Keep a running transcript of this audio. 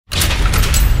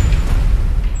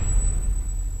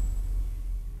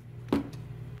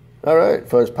Alright,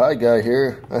 Fuzz Pi Guy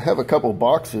here. I have a couple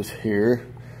boxes here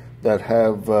that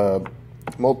have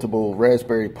multiple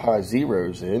Raspberry Pi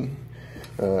Zeros in.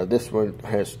 This one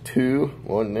has two,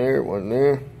 one there,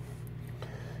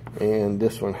 and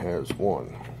this one has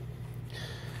one.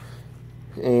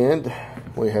 And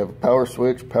we have a power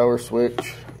switch,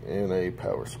 and a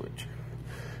power switch.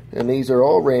 And these are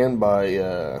all ran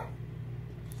by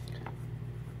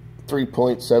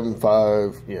 3.7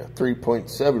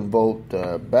 volt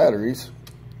batteries.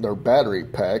 They're battery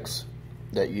packs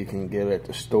that you can get at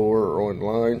the store or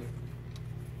online.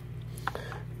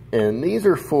 And these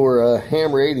are for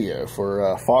ham radio,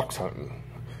 for fox hunting.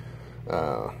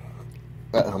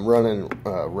 I'm running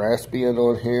Raspbian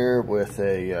on here with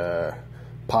a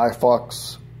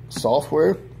PiFox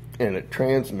software, and it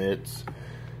transmits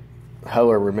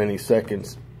however many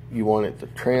seconds you want it to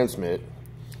transmit.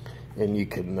 And you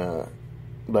can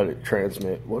let it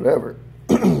transmit whatever,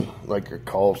 like your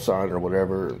call sign or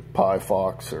whatever,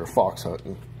 PiFox or fox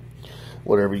hunting,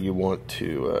 whatever you want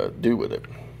to do with it.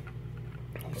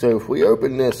 So if we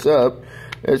open this up,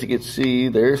 as you can see,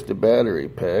 there's the battery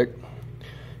pack,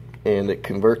 and it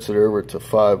converts it over to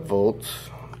 5 volts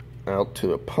out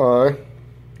to a Pi.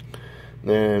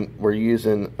 Then we're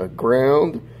using a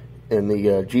ground and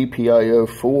the GPIO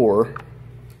 4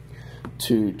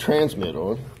 to transmit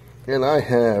on. And I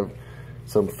have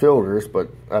some filters, but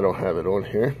I don't have it on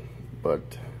here.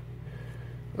 But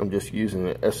I'm just using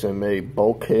an SMA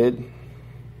bulkhead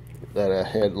that I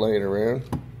had laying around.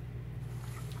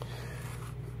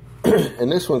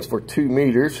 And this one's for 2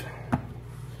 meters.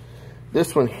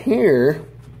 This one here,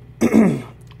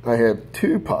 I have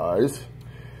 2 Pis,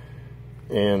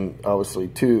 and obviously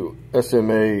 2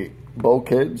 SMA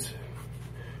bulkheads.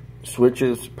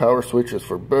 Switches, power switches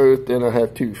for both. Then I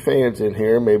have 2 fans in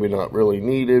here, maybe not really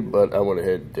needed, but I went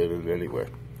ahead and did it anyway.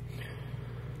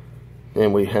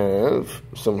 And we have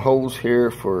some holes here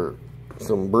for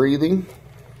some breathing.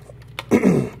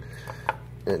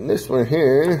 And this one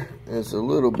here is a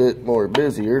little bit more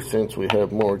busier since we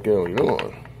have more going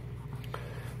on.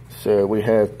 So we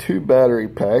have 2 battery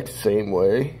packs, same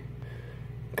way.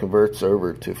 Converts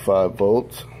over to 5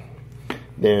 volts.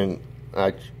 Then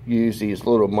I use these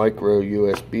little micro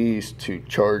USBs to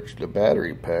charge the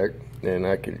battery pack, and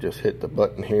I can just hit the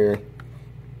button here.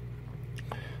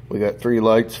 We got 3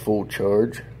 lights, full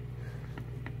charge.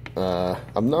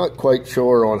 I'm not quite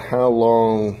sure on how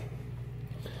long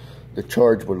the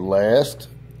charge would last.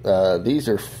 These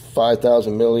are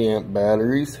 5,000 milliamp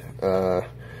batteries.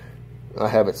 I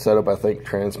have it set up, I think,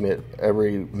 transmit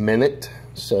every minute,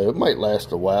 so it might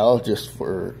last a while just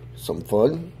for some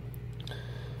fun.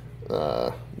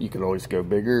 You can always go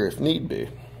bigger if need be.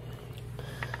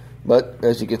 But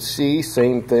as you can see,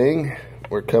 same thing.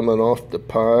 We're coming off the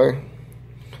Pi,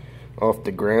 off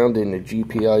the ground in the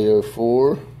GPIO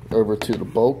 4 over to the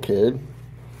bulkhead.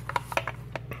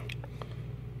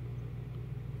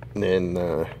 And then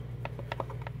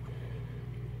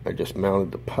I just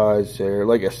mounted the Pis there.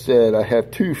 Like I said, I have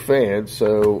 2 fans,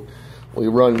 so we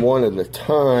run one at a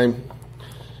time.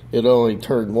 It only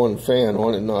turned 1 fan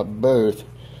on and not both.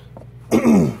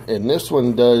 And this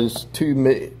one does 2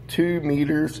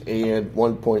 meters and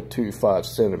 1.25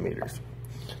 centimeters,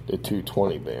 the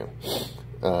 220 band.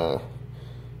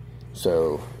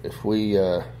 So if we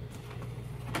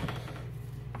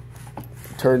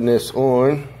turn this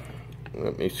on,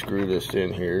 let me screw this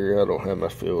in here. I don't have my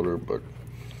filter, but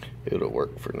it'll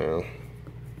work for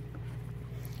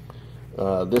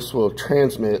now. This will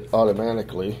transmit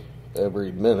automatically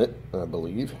every minute, I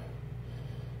believe.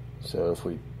 So if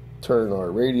we turn our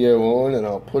radio on, and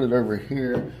I'll put it over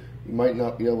here, you might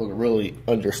not be able to really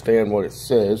understand what it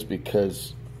says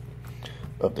because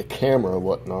of the camera and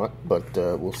whatnot, but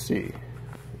we'll see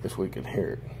if we can hear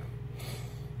it.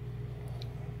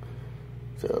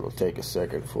 So it'll take a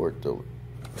second for it to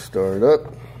start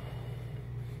up.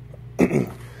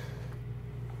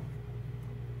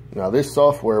 Now this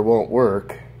software won't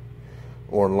work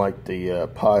on like the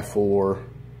Pi 4.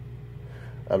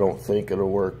 I don't think it'll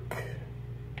work.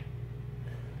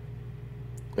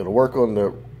 It'll work on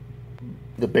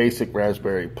the basic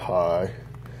Raspberry Pi,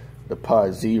 the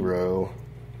Pi Zero.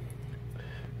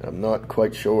 I'm not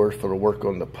quite sure if it'll work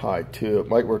on the Pi 2. It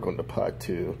might work on the Pi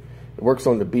 2. It works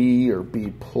on the B or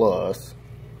B plus,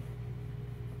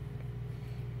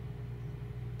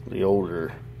 the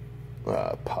older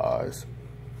Pis.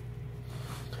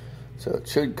 So it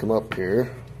should come up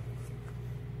here.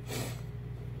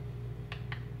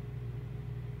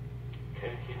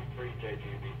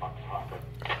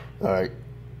 Alright,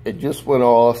 it just went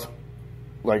off.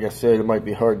 Like I said, it might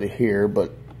be hard to hear,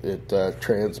 but it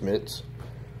transmits.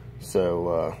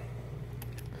 So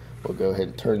We'll go ahead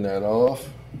and turn that off.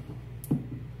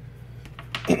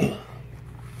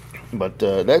 But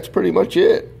that's pretty much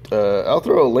it. I'll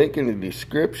throw a link in the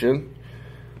description.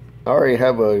 I already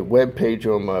have a web page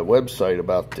on my website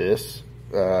about this.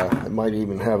 I might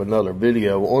even have another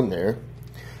video on there,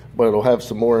 but it'll have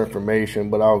some more information,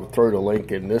 but I'll throw the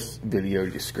link in this video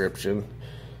description.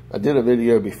 I did a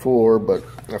video before, but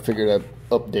I figured I'd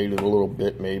update it a little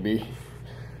bit maybe.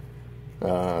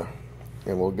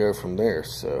 And we'll go from there.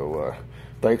 So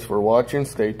thanks for watching.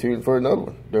 Stay tuned for another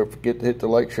one. Don't forget to hit the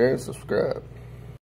like, share, and subscribe.